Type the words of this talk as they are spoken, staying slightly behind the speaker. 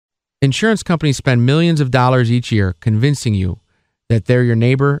Insurance companies spend millions of dollars each year convincing you that they're your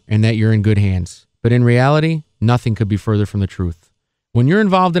neighbor and that you're in good hands. But in reality, nothing could be further from the truth. When you're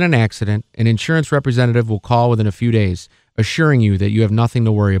involved in an accident, an insurance representative will call within a few days, assuring you that you have nothing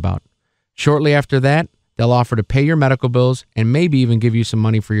to worry about. Shortly after that, they'll offer to pay your medical bills and maybe even give you some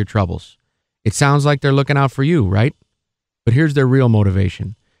money for your troubles. It sounds like they're looking out for you, right? But here's their real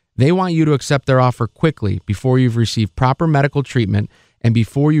motivation. They want you to accept their offer quickly before you've received proper medical treatment and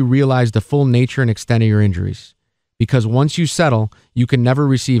before you realize the full nature and extent of your injuries. Because once you settle, you can never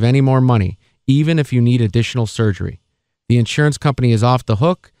receive any more money, even if you need additional surgery. The insurance company is off the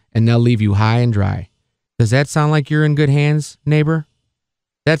hook, and they'll leave you high and dry. Does that sound like you're in good hands, neighbor?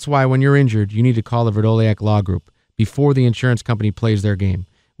 That's why when you're injured, you need to call the Vrdolyak Law Group before the insurance company plays their game.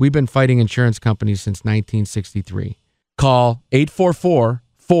 We've been fighting insurance companies since 1963. Call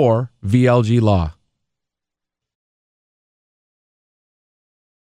 844-4VLG-LAW.